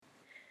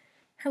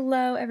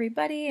Hello,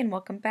 everybody, and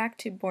welcome back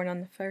to Born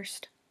on the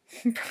First.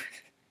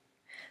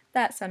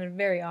 That sounded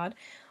very odd.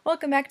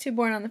 Welcome back to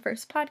Born on the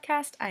First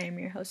podcast. I am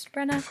your host,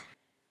 Brenna.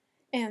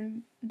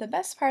 And the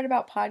best part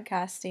about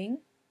podcasting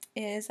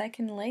is I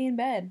can lay in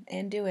bed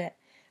and do it.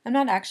 I'm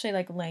not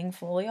actually laying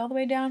fully all the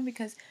way down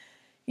because,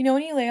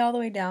 when you lay all the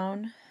way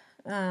down,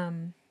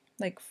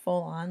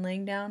 full on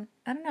laying down,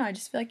 I don't know, I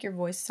just feel like your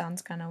voice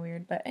sounds kind of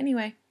weird. But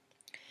anyway,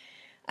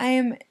 I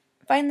am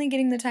finally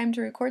getting the time to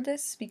record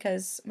this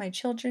because my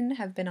children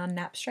have been on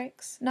nap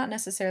strikes. Not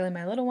necessarily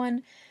my little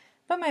one,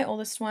 but my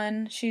oldest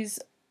one.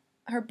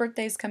 Her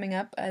birthday's coming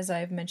up, as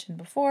I've mentioned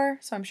before,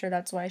 so I'm sure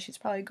that's why she's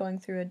probably going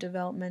through a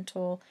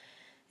developmental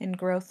and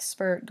growth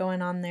spurt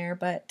going on there.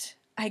 But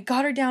I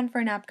got her down for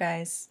a nap,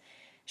 guys.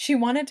 She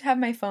wanted to have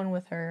my phone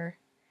with her,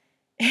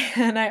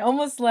 and I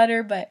almost let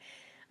her, but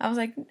I was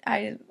like,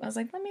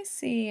 let me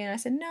see, and I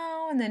said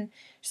no, and then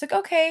she's like,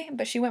 okay,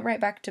 but she went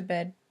right back to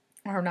bed,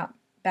 or not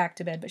back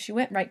to bed, but she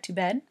went right to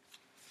bed.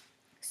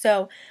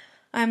 So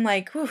I'm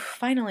like, whew,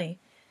 finally.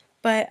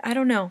 But I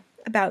don't know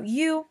about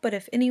you, but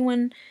if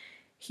anyone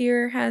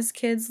here has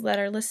kids that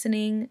are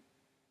listening,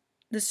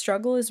 the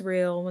struggle is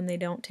real when they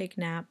don't take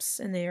naps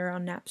and they are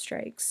on nap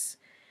strikes.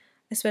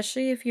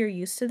 Especially if you're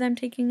used to them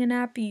taking a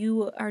nap,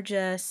 you are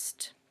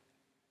just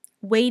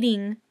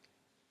waiting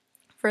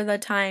for the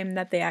time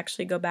that they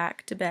actually go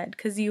back to bed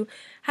because you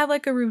have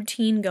a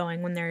routine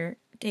going when they're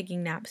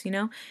taking naps,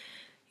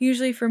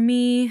 Usually for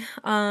me,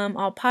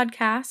 I'll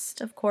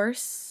podcast, of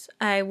course.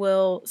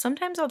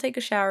 Sometimes I'll take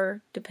a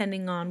shower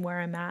depending on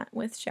where I'm at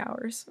with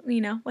showers,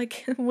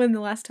 when the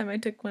last time I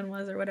took one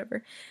was or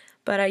whatever.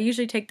 But I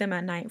usually take them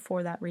at night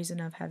for that reason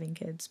of having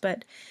kids.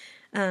 But,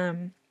 yeah,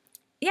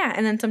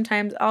 and then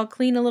sometimes I'll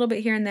clean a little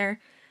bit here and there.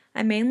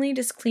 I mainly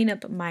just clean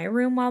up my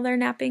room while they're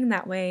napping.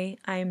 That way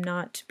I'm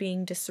not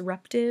being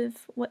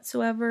disruptive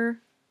whatsoever,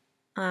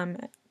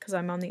 because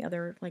I'm on the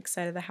other,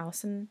 side of the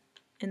house and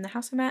in the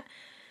house I'm at.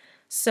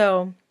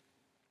 So,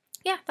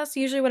 yeah, that's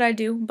usually what I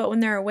do. But when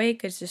they're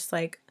awake, it's just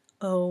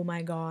oh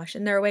my gosh.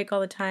 And they're awake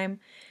all the time.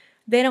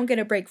 They don't get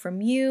a break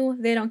from you.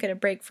 They don't get a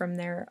break from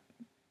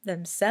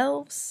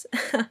themselves.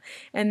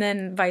 And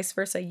then vice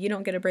versa. You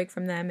don't get a break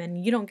from them,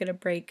 and you don't get a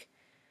break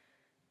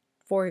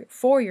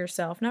for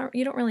yourself.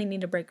 You don't really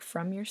need a break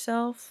from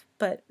yourself,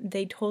 but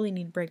they totally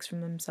need breaks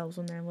from themselves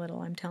when they're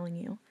little, I'm telling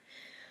you.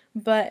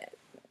 But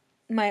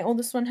my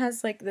oldest one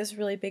has this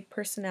really big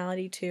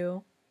personality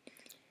too.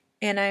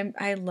 And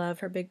I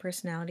love her big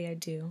personality, I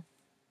do.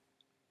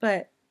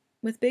 But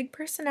with big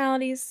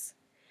personalities,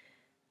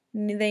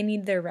 they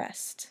need their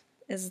rest.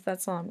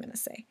 That's all I'm going to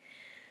say.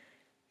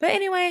 But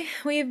anyway,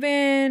 we've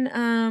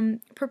been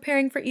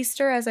preparing for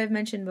Easter, as I've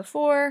mentioned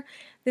before.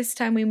 This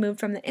time we moved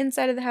from the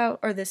inside of the house,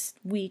 or this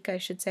week, I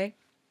should say.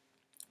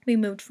 We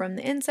moved from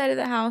the inside of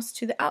the house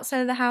to the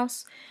outside of the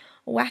house,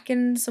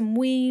 whacking some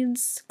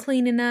weeds,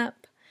 cleaning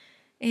up.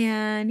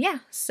 And yeah,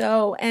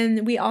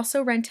 and we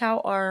also rent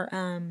out our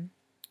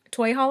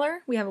toy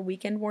hauler. We have a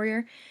Weekend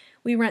Warrior.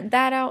 We rent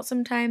that out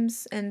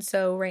sometimes, and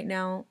so right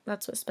now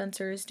that's what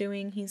Spencer is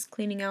doing. He's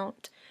cleaning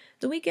out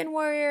the Weekend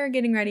Warrior,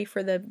 getting ready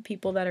for the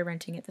people that are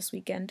renting it this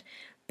weekend.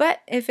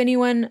 But if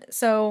anyone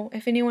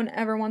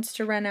ever wants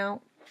to rent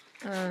out,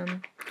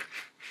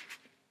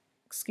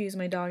 excuse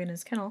my dog in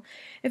his kennel,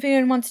 if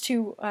anyone wants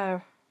to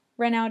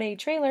rent out a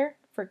trailer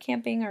for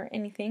camping or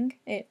anything,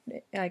 it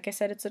like I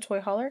said, it's a toy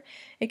hauler.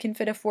 It can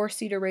fit a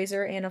 4-seater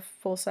RZR and a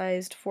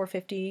full-sized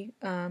 450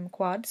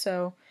 quad,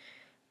 so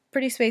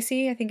pretty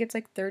spacey. I think it's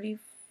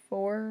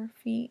 34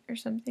 feet or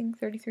something,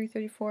 33,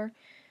 34,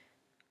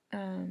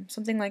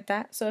 something like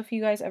that. So if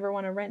you guys ever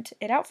want to rent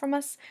it out from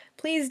us,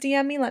 please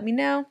DM me, let me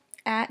know,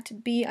 at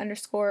B_RENN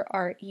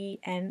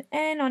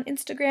on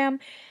Instagram.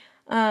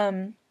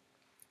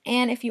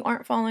 And if you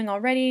aren't following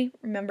already,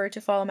 remember to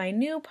follow my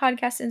new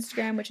podcast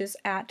Instagram, which is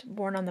at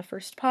Born on the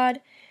First Pod.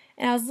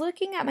 And I was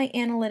looking at my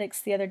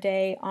analytics the other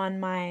day on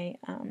my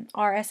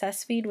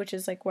RSS feed, which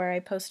is where I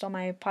post all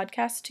my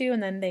podcasts to,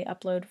 and then they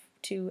upload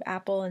to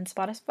Apple and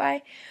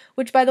Spotify,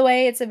 which, by the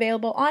way, it's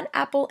available on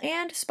Apple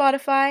and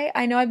Spotify.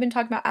 I know I've been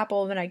talking about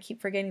Apple, and I keep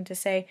forgetting to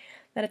say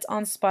that it's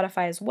on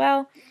Spotify as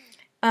well.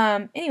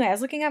 Anyway, I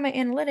was looking at my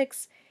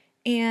analytics,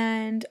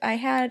 and I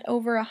had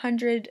over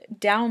 100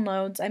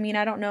 downloads. I mean,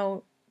 I don't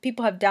know,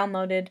 people have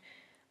downloaded.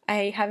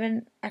 I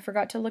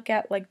forgot to look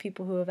at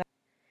people who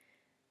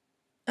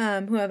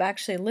have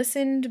actually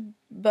listened,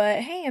 but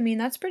hey, I mean,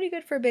 that's pretty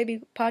good for a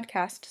baby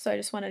podcast. So I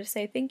just wanted to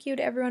say thank you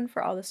to everyone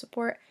for all the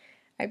support.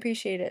 I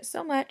appreciate it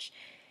so much.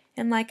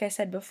 And like I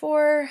said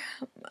before,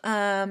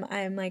 I'm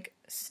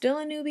still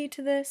a newbie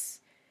to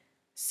this.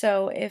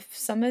 So if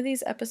some of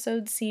these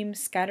episodes seem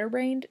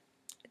scatterbrained,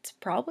 it's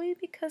probably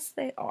because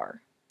they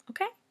are.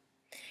 Okay?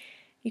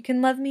 You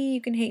can love me,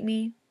 you can hate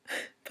me,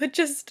 but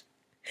just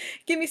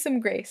give me some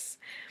grace.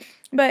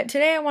 But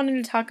today I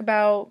wanted to talk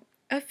about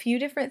a few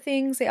different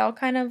things. They all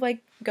kind of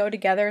go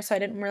together, so I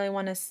didn't really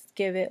want to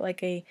give it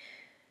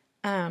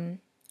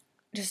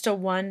just a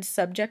one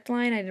subject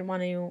line. I didn't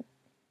want to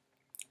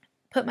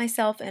put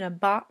myself in a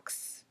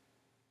box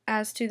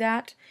as to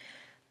that.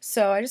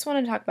 So I just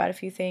want to talk about a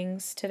few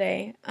things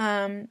today.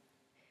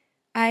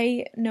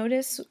 I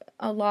notice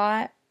a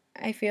lot,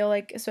 I feel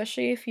like,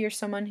 especially if you're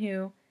someone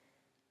who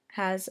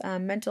has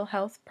mental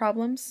health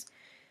problems,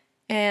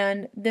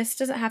 and this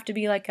doesn't have to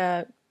be like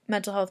a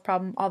mental health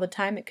problem all the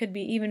time. It could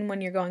be even when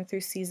you're going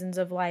through seasons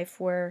of life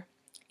where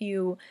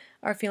you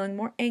are feeling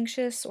more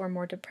anxious or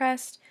more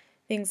depressed,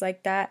 things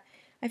like that.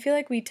 I feel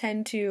like we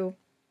tend to,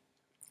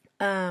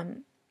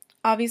 um,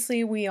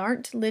 obviously, we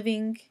aren't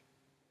living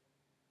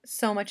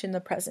so much in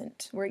the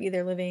present. We're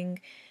either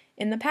living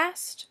in the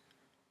past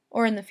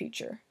or in the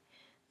future.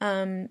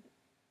 Um,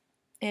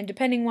 and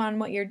depending on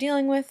what you're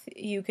dealing with,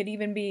 you could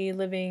even be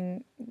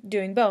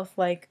doing both.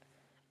 Like,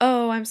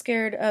 oh, I'm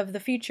scared of the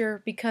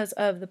future because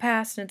of the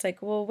past. And it's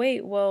like, well,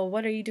 wait, well,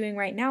 what are you doing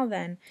right now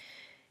then?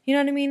 You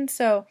know what I mean?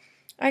 So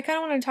I kind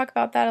of want to talk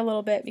about that a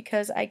little bit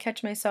because I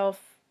catch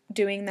myself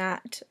doing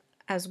that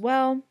as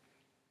well.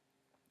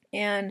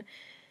 And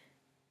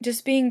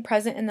just being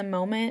present in the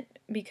moment,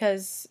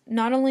 because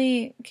not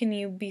only can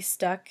you be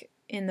stuck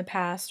in the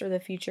past or the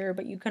future,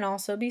 but you can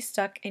also be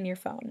stuck in your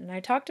phone. And I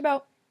talked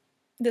about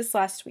this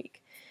last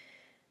week,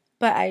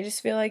 but I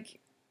just feel like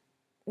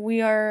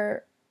we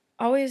are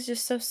always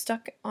just so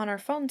stuck on our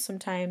phones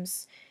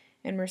sometimes,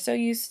 and we're so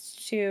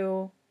used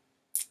to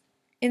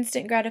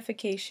instant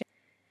gratification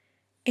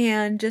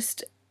and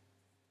just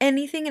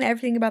anything and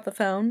everything about the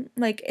phone.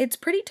 Like, it's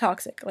pretty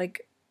toxic.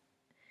 Like,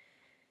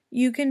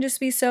 you can just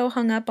be so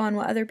hung up on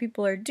what other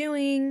people are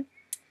doing,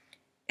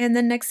 and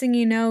then next thing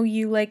you know,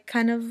 you like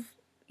kind of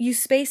you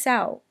space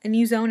out and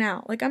you zone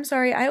out. Like, I'm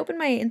sorry, I open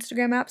my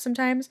Instagram app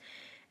sometimes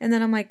and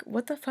then I'm like,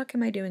 what the fuck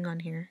am I doing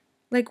on here?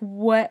 Like,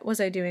 what was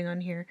I doing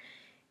on here?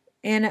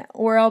 And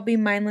or I'll be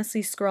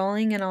mindlessly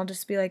scrolling and I'll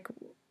just be like,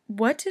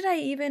 what did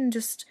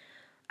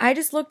I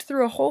just looked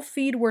through a whole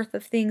feed worth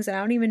of things and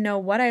I don't even know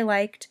what I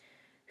liked,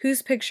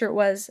 whose picture it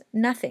was,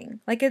 nothing.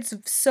 Like, it's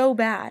so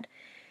bad.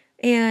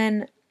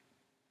 And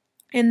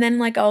then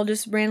like I'll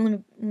just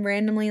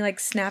randomly like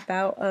snap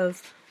out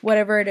of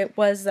whatever it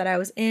was that I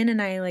was in,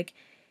 and I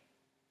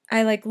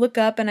look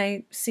up and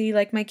I see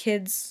like my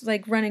kids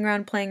like running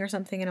around playing or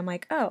something, and I'm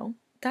like, "Oh,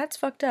 that's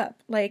fucked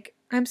up." Like,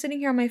 I'm sitting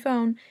here on my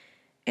phone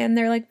and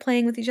they're like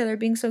playing with each other,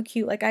 being so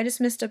cute. Like, I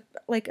just missed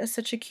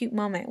such a cute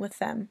moment with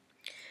them.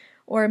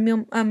 Or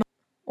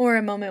or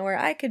a moment where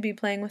I could be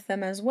playing with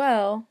them as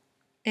well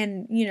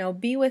and,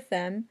 be with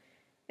them.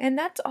 And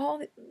that's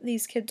all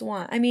these kids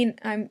want. I mean,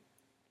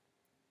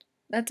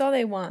 that's all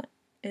they want,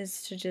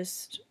 is to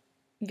just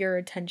your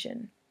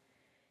attention.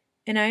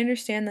 And I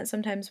understand that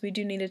sometimes we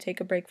do need to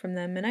take a break from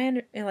them,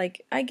 and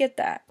I get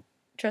that.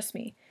 Trust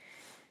me.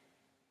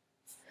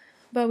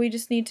 But we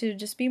just need to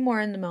just be more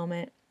in the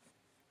moment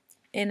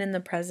and in the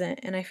present,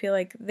 and I feel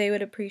like they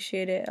would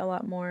appreciate it a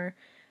lot more.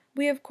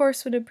 We of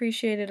course would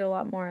appreciate it a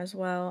lot more as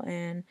well,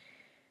 and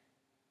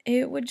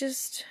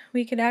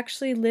we could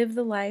actually live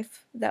the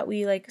life that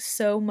we like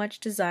so much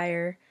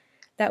desire,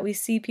 that we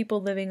see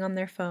people living on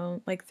their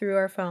phone, like through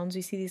our phones.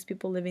 We see these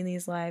people living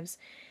these lives.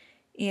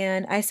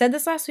 And I said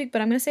this last week,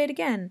 but I'm going to say it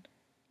again.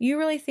 You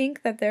really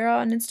think that they're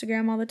on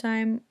Instagram all the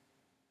time?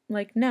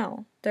 Like,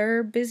 no.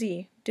 They're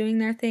busy doing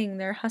their thing.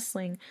 They're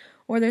hustling.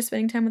 Or they're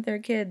spending time with their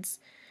kids.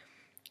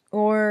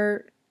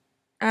 Or,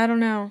 I don't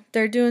know.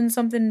 They're doing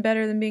something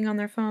better than being on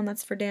their phone.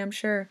 That's for damn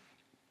sure.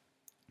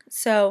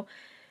 So,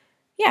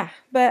 yeah.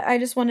 But I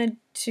just wanted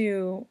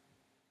to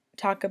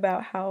talk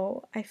about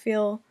how I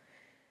feel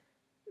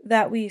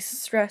that we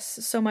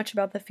stress so much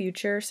about the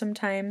future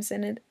sometimes.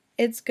 And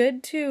it's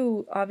good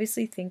to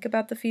obviously think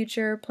about the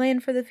future,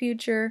 plan for the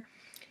future,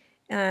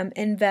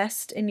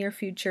 invest in your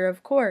future,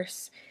 of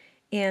course,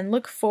 and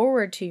look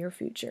forward to your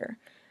future.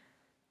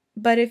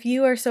 But if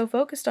you are so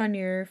focused on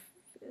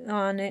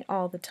it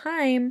all the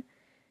time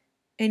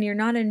and you're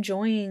not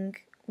enjoying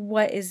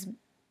what is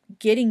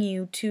getting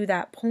you to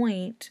that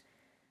point,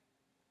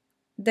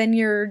 then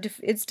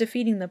it's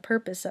defeating the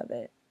purpose of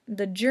it.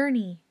 The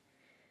journey.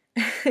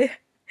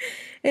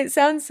 It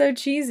sounds so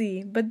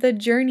cheesy, but the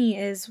journey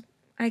is,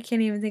 I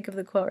can't even think of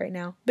the quote right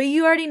now, but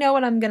you already know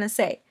what I'm going to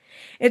say.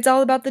 It's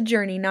all about the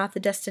journey, not the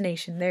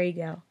destination. There you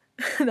go.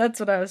 That's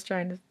what I was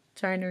trying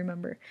to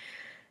remember.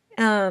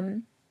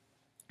 And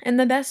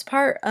the best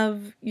part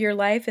of your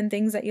life and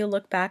things that you'll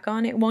look back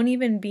on, it won't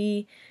even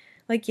be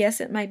like,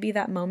 yes, it might be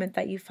that moment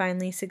that you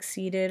finally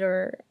succeeded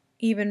or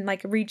even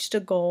like reached a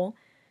goal,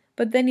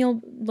 but then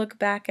you'll look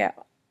back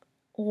at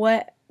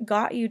what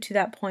got you to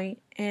that point,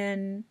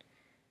 and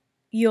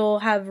you'll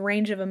have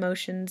range of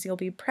emotions. You'll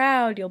be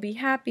proud, you'll be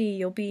happy,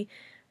 you'll be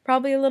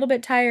probably a little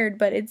bit tired,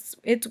 but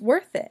it's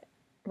worth it,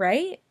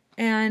 right?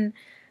 And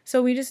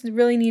so we just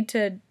really need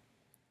to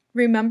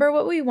remember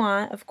what we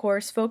want, of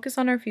course, focus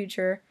on our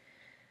future,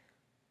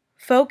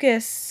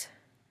 focus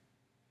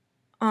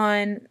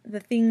on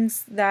the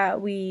things that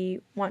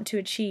we want to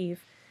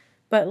achieve,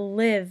 but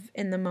live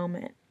in the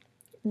moment.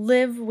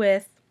 Live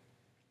with,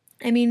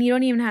 I mean, you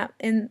don't even have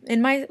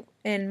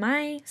in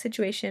my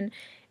situation,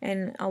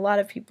 and a lot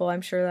of people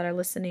I'm sure that are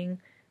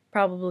listening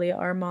probably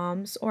are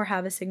moms or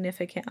have a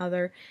significant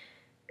other.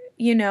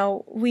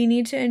 We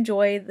need to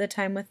enjoy the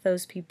time with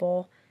those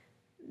people.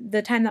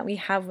 the time that we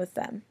have with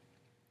them.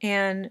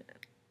 And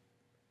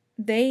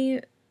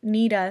they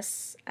need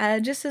us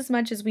just as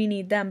much as we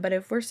need them. But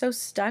if we're so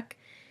stuck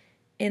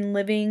in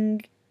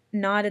living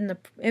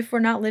if we're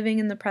not living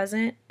in the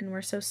present, and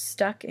we're so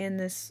stuck in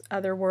this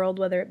other world,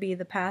 whether it be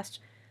the past,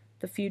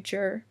 the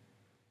future,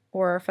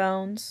 or our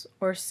phones,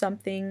 or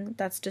something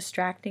that's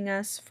distracting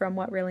us from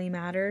what really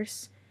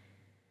matters,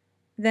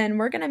 then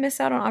we're going to miss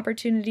out on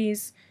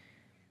opportunities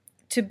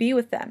to be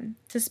with them,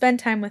 to spend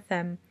time with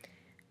them,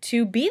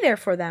 to be there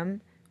for them.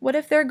 What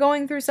if they're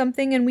going through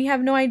something and we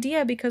have no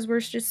idea because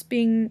we're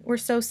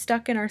so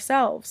stuck in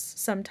ourselves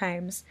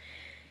sometimes?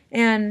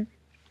 And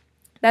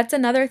that's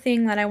another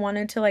thing that I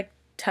wanted to like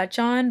touch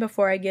on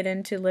before I get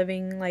into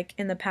living like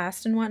in the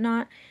past and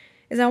whatnot,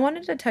 is I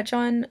wanted to touch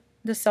on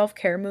the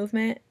self-care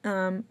movement.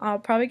 I'll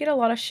probably get a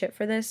lot of shit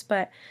for this,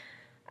 but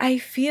I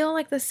feel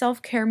like the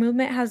self-care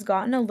movement has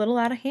gotten a little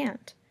out of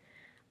hand.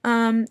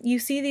 You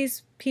see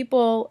these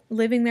people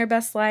living their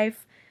best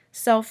life,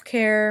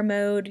 self-care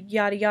mode,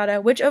 yada yada,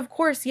 which of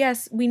course,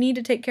 yes, we need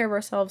to take care of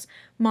ourselves.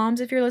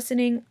 Moms, if you're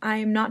listening, I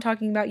am not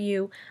talking about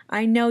you.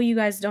 I know you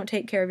guys don't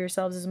take care of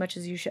yourselves as much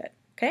as you should.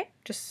 Okay?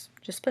 Just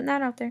putting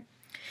that out there.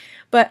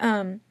 But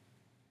and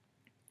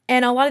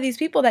a lot of these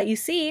people that you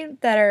see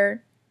that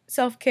are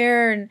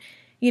self-care and,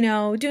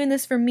 doing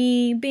this for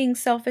me, being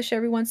selfish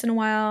every once in a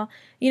while,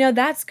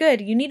 that's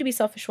good. You need to be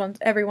selfish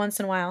every once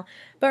in a while.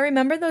 But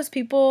remember, those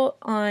people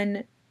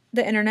on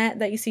the internet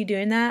that you see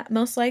doing that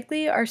most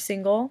likely are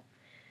single.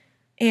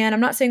 And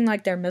I'm not saying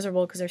like they're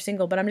miserable because they're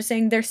single, but I'm just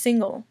saying they're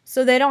single.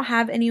 So they don't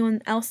have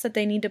anyone else that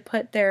they need to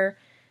put their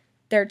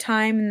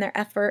time and their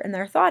effort and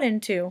their thought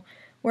into.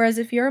 Whereas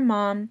if you're a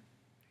mom,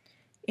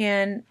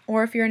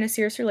 or if you're in a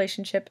serious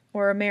relationship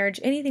or a marriage,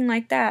 anything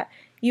like that,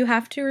 you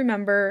have to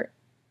remember,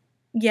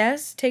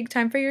 yes, take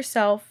time for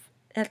yourself.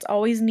 That's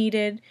always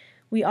needed.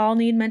 We all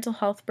need mental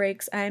health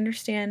breaks. I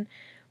understand.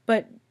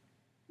 But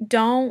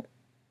don't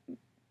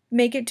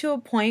make it to a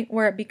point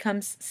where it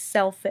becomes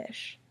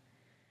selfish.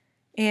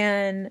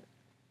 And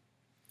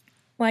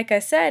like I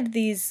said,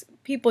 these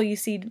people you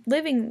see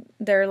living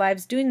their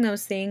lives doing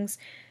those things,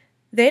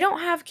 they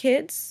don't have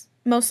kids.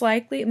 Most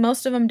likely,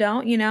 most of them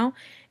don't,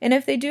 and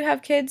if they do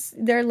have kids,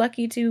 they're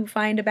lucky to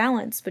find a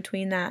balance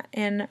between that.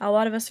 And a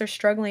lot of us are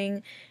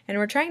struggling, and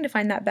we're trying to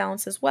find that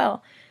balance as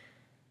well.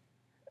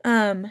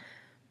 But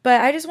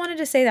I just wanted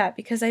to say that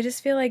because I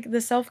just feel like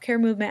the self-care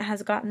movement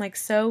has gotten like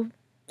so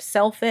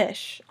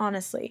selfish,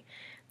 honestly.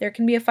 There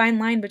can be a fine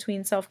line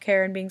between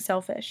self-care and being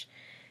selfish.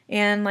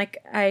 And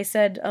like I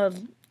said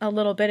a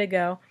little bit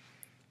ago,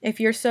 if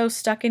you're so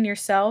stuck in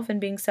yourself and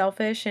being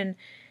selfish and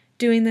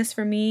doing this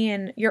for me,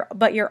 and you're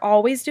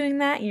always doing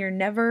that, and you're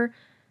never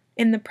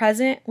in the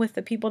present with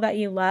the people that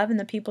you love and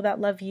the people that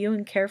love you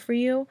and care for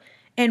you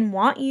and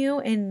want you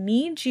and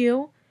need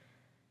you,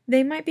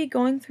 they might be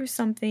going through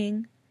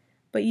something,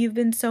 but you've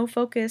been so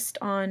focused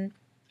on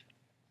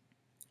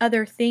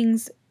other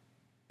things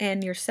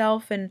and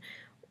yourself and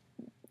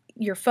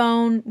your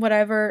phone,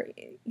 whatever,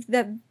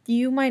 that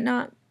you might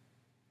not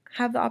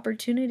have the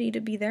opportunity to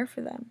be there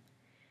for them.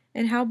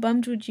 And how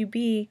bummed would you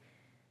be?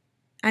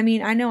 I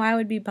mean, I know I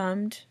would be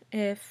bummed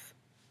if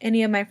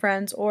any of my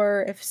friends,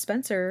 or if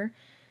Spencer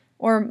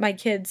or my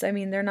kids, I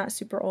mean, they're not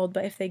super old,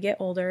 but if they get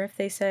older, if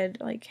they said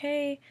like,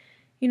 hey,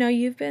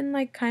 you've been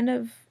like kind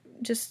of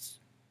just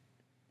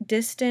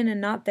distant and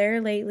not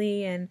there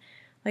lately, and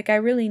like I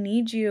really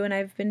need you and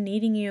I've been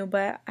needing you,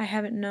 but I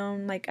haven't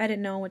known, like I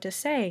didn't know what to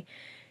say.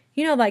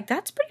 Like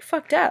that's pretty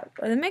fucked up.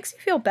 It makes me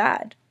feel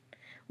bad.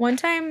 One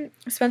time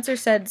Spencer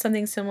said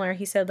something similar.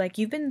 He said like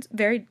you've been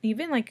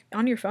like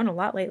on your phone a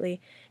lot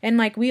lately. And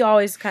like we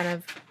always kind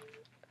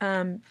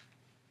of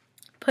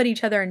put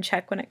each other in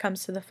check when it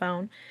comes to the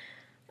phone.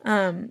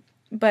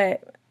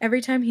 But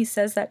every time he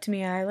says that to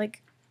me, I'm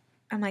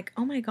like,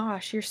 "Oh my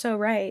gosh, you're so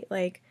right."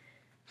 Like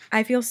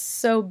I feel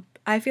so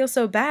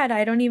bad.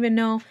 I don't even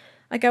know,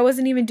 like I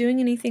wasn't even doing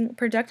anything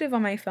productive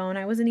on my phone.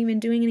 I wasn't even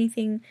doing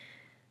anything,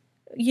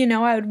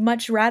 I would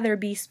much rather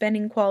be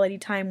spending quality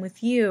time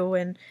with you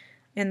and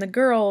the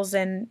girls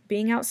and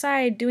being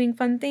outside doing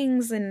fun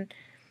things and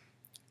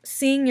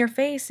seeing your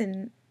face,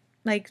 and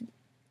like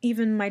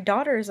even my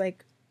daughters,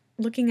 like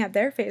looking at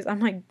their face. I'm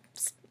like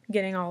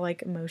getting all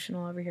like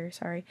emotional over here,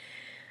 sorry.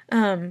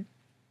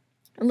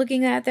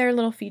 Looking at their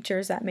little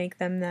features that make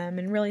them them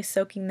and really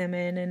soaking them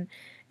in, and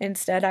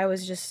instead I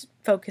was just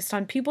focused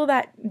on people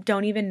that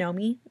don't even know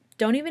me,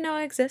 don't even know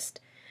I exist,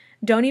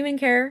 don't even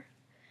care.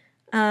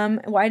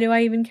 Why do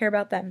I even care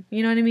about them?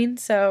 You know what I mean?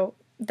 So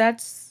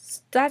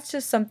that's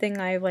just something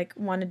I like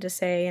wanted to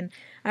say, and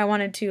I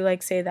wanted to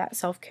like say that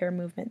self-care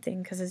movement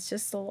thing because it's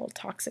just a little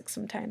toxic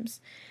sometimes,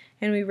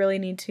 and we really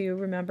need to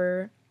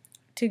remember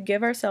to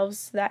give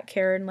ourselves that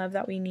care and love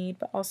that we need,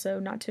 but also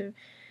not to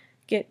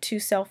get too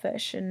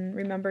selfish, and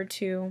remember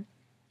to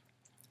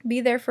be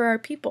there for our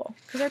people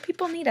because our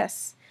people need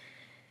us,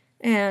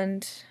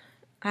 and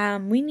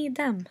we need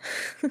them.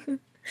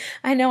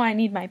 I know I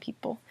need my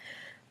people.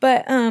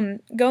 But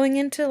going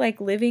into like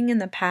living in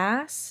the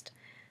past,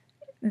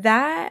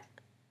 that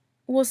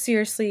will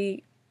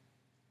seriously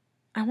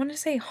I want to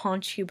say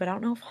haunt you, but I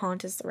don't know if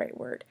haunt is the right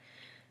word.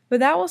 But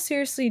that will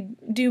seriously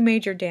do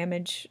major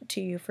damage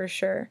to you for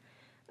sure.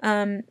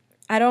 I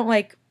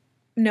don't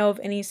know of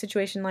any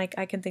situation like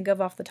I can think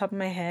of off the top of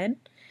my head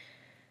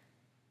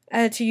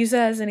to use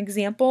that as an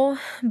example.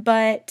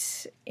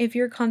 But if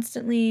you're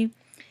constantly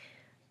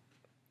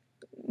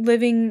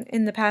living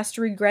in the past,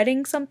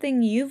 regretting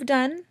something you've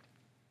done,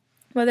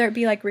 whether it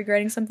be like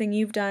regretting something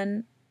you've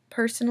done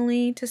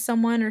personally to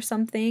someone or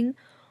something,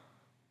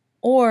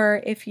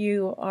 or if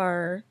you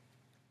are,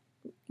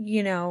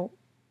 you know,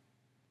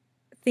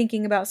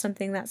 thinking about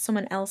something that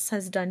someone else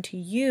has done to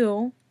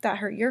you that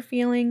hurt your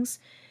feelings,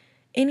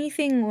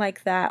 anything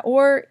like that,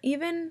 or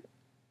even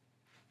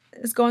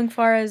as going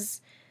far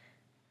as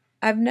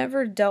I've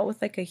never dealt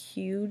with like a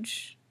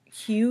huge,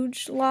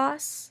 huge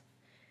loss,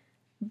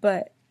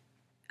 but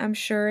I'm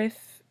sure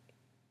if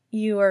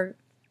you are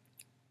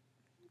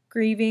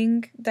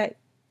grieving that,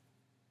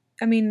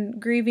 I mean,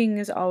 grieving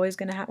is always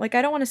going to happen. Like,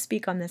 I don't want to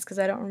speak on this because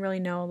I don't really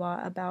know a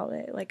lot about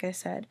it, like I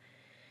said.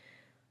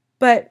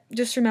 But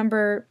just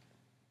remember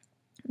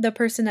the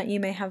person that you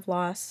may have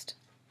lost,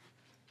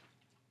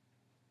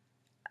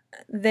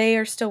 they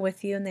are still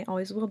with you and they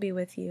always will be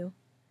with you.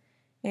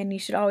 And you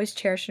should always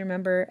cherish and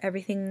remember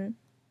everything,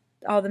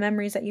 all the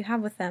memories that you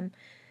have with them.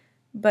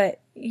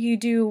 But you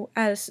do,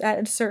 as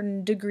at a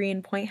certain degree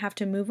and point, have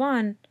to move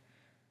on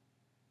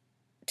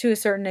to a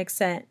certain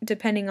extent,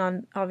 depending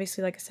on,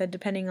 obviously, like I said,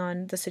 depending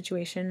on the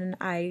situation. And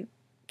I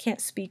can't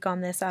speak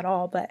on this at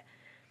all, but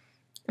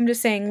I'm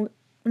just saying,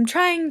 I'm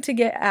trying to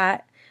get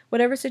at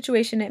whatever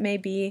situation it may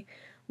be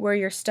where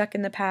you're stuck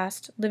in the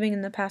past, living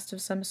in the past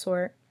of some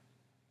sort.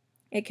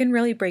 It can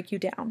really break you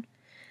down.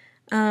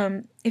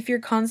 If you're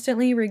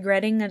constantly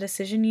regretting a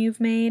decision you've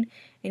made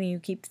and you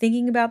keep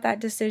thinking about that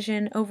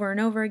decision over and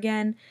over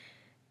again,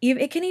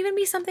 it can even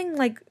be something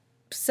like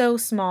so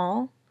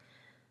small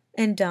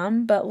and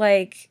dumb, but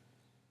like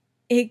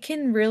it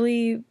can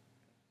really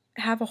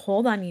have a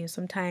hold on you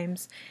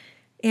sometimes.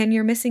 And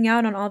you're missing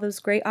out on all those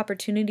great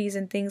opportunities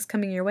and things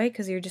coming your way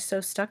because you're just so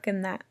stuck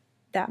in that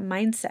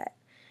mindset.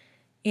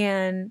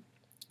 And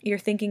you're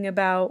thinking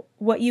about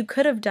what you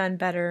could have done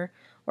better,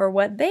 or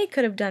what they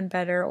could have done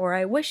better, or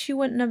I wish you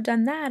wouldn't have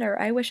done that, or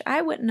I wish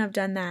I wouldn't have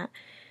done that.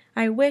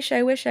 I wish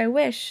I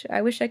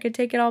could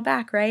take it all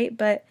back, right?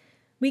 But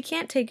we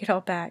can't take it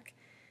all back.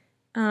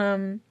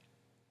 And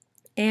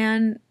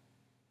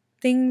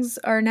things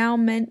are now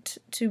meant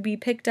to be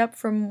picked up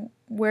from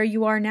where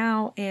you are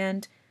now,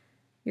 and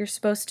you're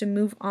supposed to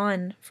move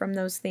on from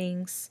those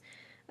things.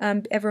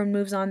 Everyone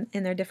moves on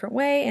in their different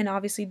way, and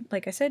obviously,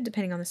 like I said,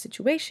 depending on the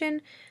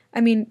situation.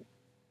 I mean,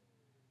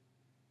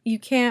 you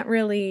can't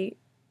really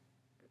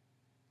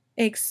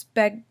you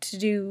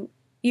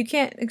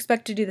can't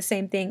expect to do the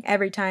same thing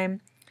every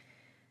time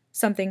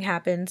something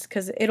happens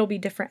because it'll be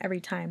different every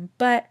time.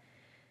 But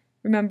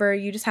remember,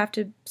 you just have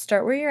to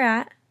start where you're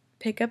at,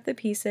 pick up the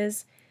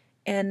pieces,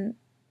 and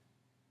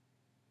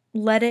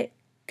let it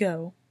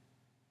go.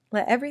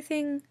 Let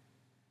everything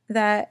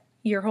that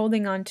you're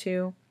holding on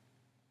to,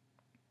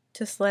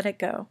 just let it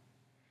go.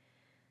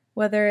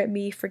 Whether it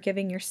be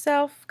forgiving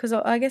yourself, because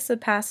I guess the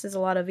past is a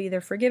lot of either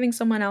forgiving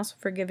someone else or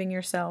forgiving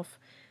yourself,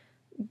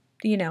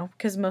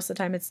 because most of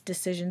the time it's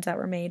decisions that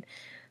were made.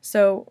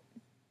 So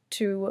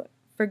to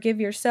forgive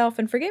yourself,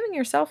 and forgiving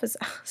yourself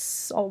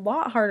is a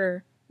lot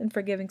harder than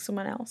forgiving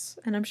someone else.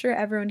 And I'm sure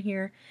everyone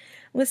here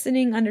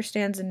listening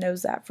understands and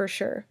knows that for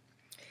sure.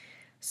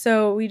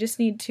 So we just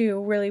need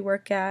to really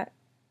work at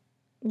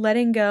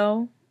letting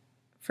go,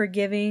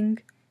 forgiving,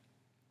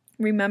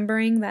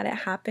 remembering that it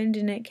happened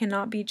and it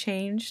cannot be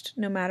changed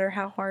no matter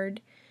how hard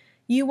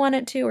you want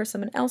it to or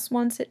someone else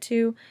wants it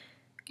to.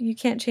 You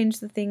can't change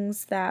the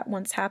things that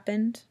once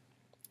happened,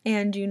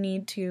 and you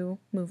need to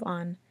move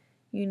on.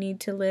 You need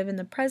to live in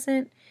the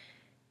present.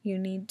 You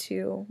need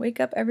to wake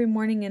up every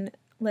morning and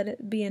let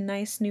it be a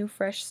nice, new,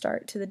 fresh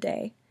start to the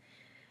day.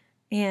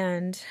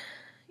 And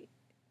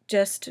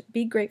just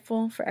be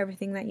grateful for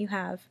everything that you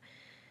have.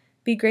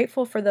 Be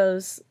grateful for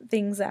those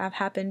things that have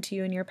happened to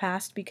you in your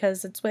past,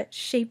 because it's what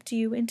shaped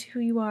you into who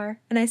you are.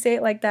 And I say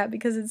it like that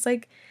because it's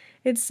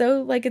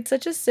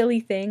such a silly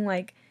thing,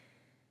 like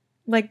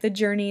the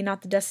journey,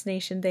 not the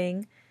destination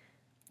thing.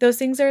 Those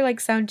things are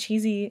sound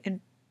cheesy,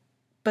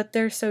 but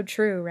they're so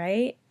true,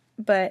 right?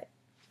 But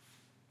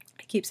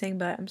I keep saying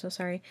but, I'm so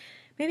sorry.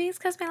 Maybe it's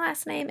because my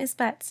last name is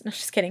Butts. No,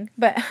 just kidding.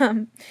 But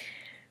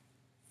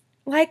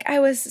like I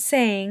was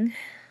saying,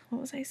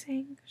 what was I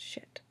saying?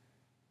 Shit.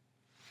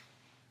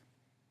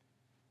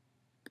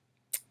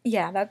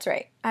 Yeah, that's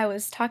right. I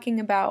was talking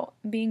about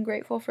being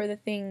grateful for the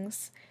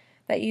things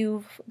that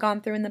you've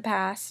gone through in the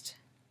past,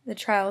 the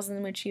trials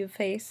in which you've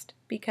faced,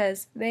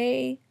 because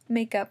they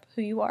make up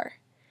who you are.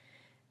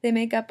 They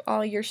make up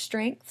all your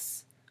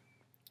strengths,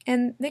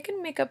 and they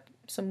can make up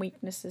some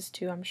weaknesses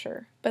too, I'm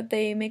sure, but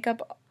they make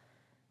up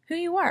who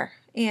you are,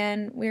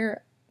 and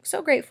we're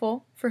so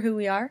grateful for who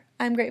we are.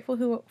 I'm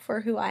grateful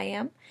for who I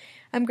am.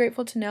 I'm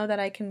grateful to know that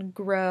I can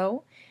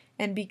grow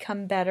and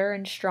become better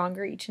and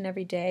stronger each and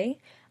every day.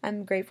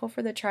 I'm grateful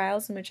for the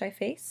trials in which I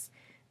face,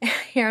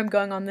 here I'm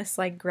going on this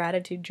like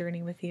gratitude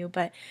journey with you,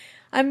 but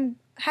I'm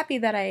happy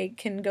that I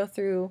can go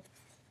through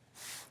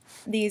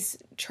these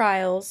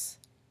trials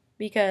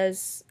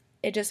because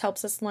it just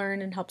helps us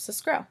learn and helps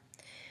us grow.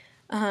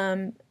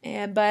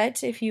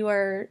 But if you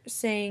are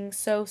if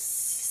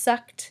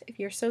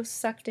you're so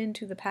sucked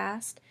into the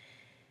past,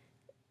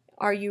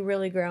 are you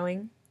really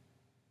growing?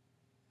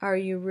 Are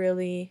you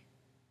really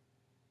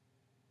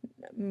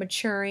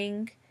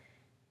maturing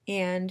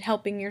and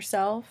helping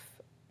yourself?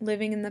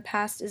 Living in the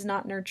past is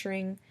not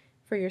nurturing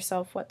for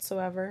yourself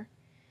whatsoever.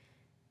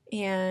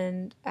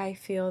 And I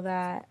feel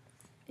that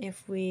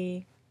if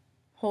we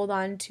hold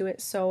on to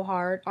it so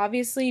hard,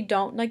 obviously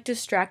don't like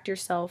distract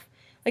yourself.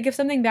 Like if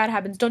something bad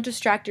happens, don't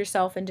distract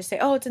yourself and just say,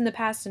 oh, it's in the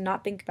past and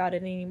not think about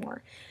it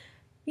anymore.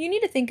 You need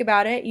to think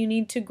about it. You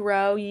need to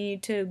grow. You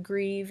need to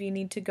grieve. You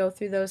need to go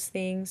through those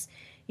things.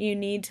 You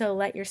need to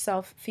let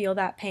yourself feel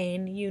that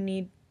pain. You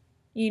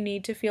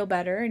need to feel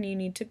better and you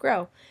need to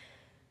grow.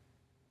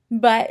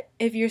 But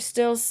if you're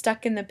still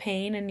stuck in the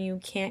pain and you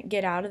can't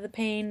get out of the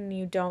pain and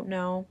you don't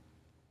know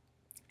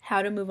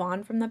how to move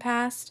on from the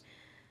past,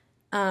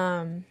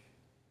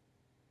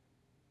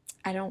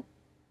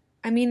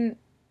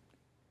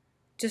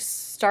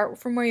 just start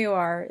from where you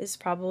are is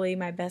probably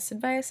my best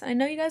advice. I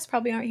know you guys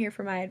probably aren't here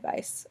for my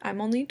advice. I'm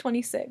only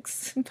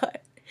 26,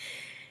 but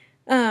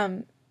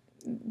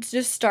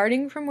just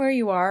starting from where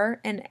you are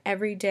and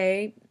every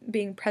day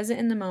being present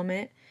in the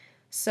moment.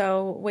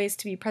 So ways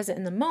to be present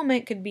in the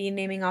moment could be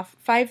naming off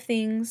 5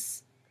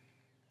 things,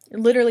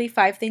 literally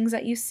 5 things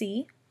that you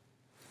see.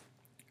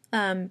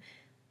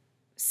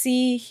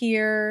 See,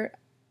 hear,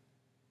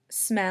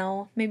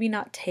 smell, maybe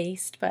not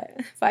taste,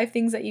 but 5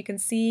 things that you can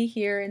see,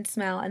 hear, and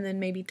smell, and then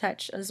maybe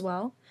touch as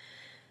well.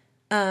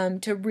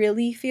 To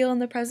really feel in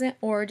the present,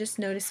 or just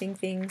noticing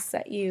things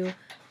that you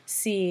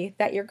see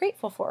that you're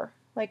grateful for.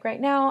 Like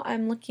right now,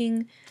 I'm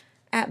looking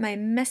at my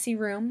messy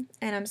room,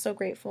 and I'm so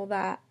grateful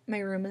that my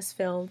room is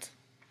filled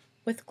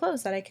with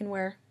clothes that I can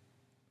wear,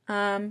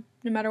 no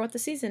matter what the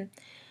season.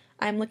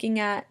 I'm looking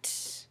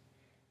at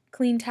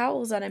clean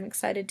towels that I'm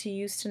excited to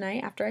use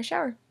tonight after I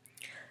shower.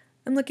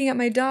 I'm looking at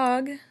my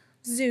dog,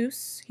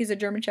 Zeus. He's a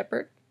German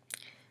Shepherd.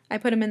 I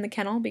put him in the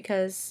kennel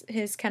because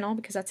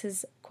that's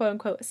his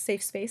quote-unquote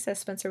safe space, as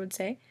Spencer would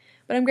say.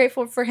 But I'm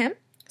grateful for him.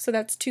 So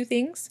that's 2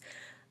 things.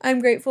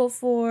 I'm grateful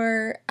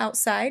for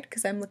outside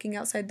because I'm looking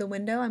outside the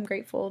window. I'm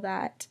grateful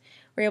that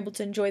we're able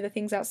to enjoy the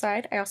things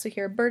outside. I also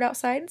hear a bird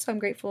outside, so I'm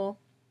grateful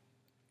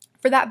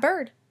for that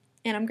bird.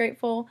 And I'm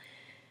grateful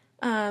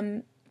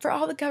for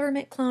all the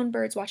government clone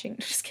birds watching.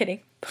 Just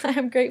kidding. But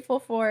I'm grateful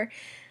for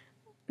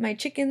my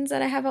chickens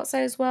that I have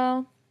outside as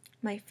well,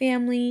 my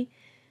family,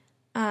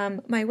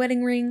 my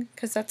wedding ring,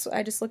 because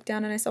I just looked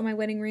down and I saw my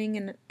wedding ring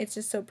and it's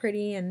just so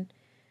pretty, and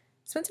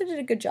Spencer did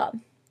a good job.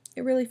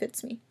 It really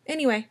fits me.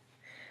 Anyway,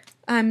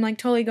 I'm like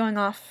totally going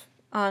off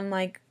on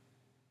like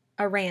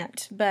a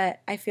rant,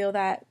 but I feel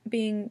that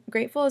being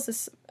grateful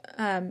is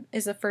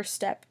a first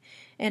step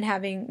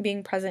in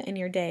being present in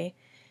your day,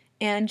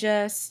 and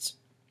just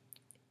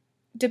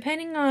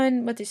depending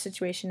on what the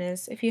situation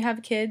is, if you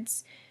have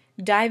kids,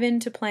 dive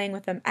into playing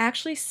with them.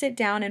 Actually sit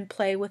down and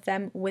play with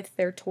them with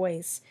their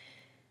toys.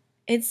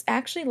 It's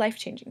actually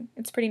life-changing.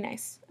 It's pretty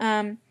nice.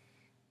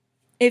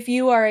 If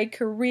you are a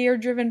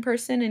career-driven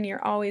person and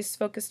you're always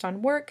focused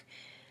on work,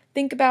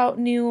 think about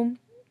new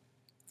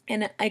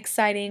and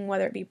exciting,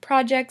 whether it be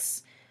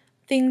projects,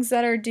 things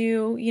that are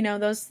due.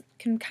 Those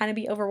can kind of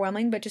be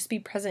overwhelming, but just be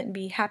present and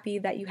be happy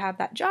that you have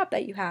that job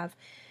that you have.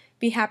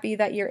 Be happy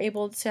that you're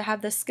able to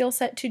have the skill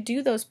set to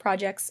do those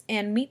projects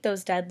and meet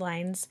those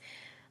deadlines.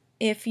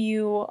 If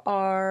you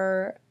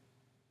are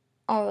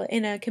all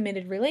in a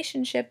committed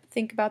relationship,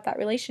 think about that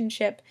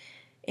relationship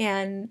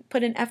and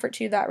put an effort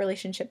to that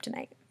relationship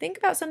tonight. Think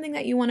about something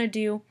that you want to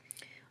do.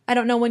 I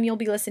don't know when you'll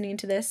be listening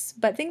to this,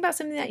 but think about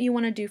something that you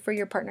want to do for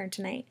your partner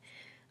tonight,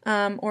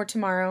 or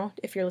tomorrow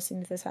if you're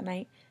listening to this at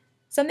night.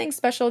 Something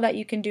special that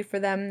you can do for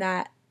them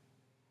that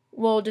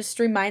will just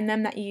remind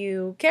them that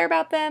you care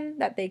about them,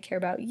 that they care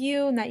about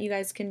you, and that you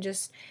guys can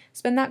just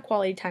spend that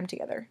quality time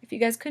together. If you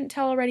guys couldn't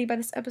tell already by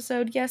this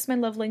episode, yes, my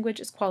love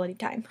language is quality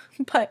time.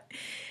 But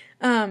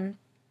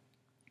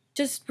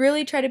just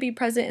really try to be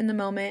present in the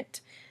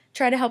moment.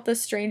 Try to help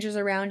those strangers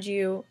around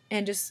you,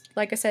 and just,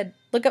 like I said,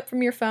 look up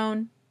from your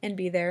phone and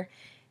be there.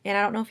 And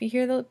I don't know if you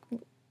hear the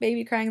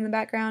baby crying in the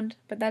background,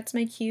 but that's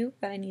my cue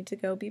that I need to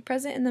go be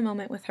present in the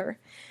moment with her.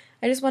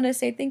 I just want to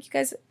say thank you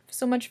guys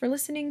so much for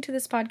listening to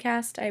this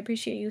podcast. I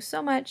appreciate you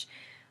so much.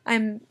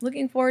 I'm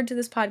looking forward to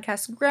this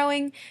podcast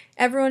growing.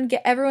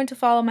 Get everyone to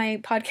follow my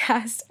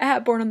podcast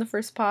at Born on the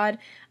First Pod.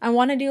 I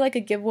want to do like a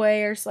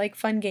giveaway or like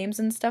fun games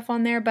and stuff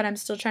on there, but I'm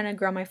still trying to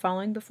grow my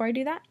following before I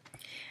do that.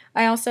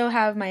 I also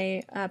have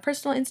my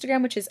personal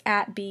Instagram, which is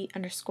at @B_RENN.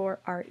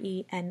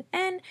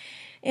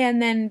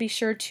 And then be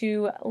sure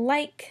to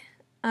like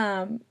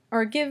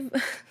or give,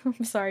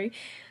 I'm sorry,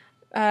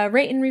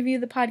 rate and review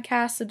the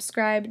podcast,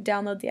 subscribe,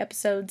 download the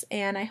episodes,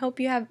 and I hope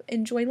you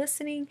enjoy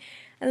listening.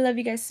 I love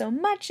you guys so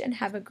much, and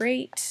have a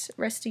great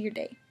rest of your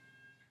day.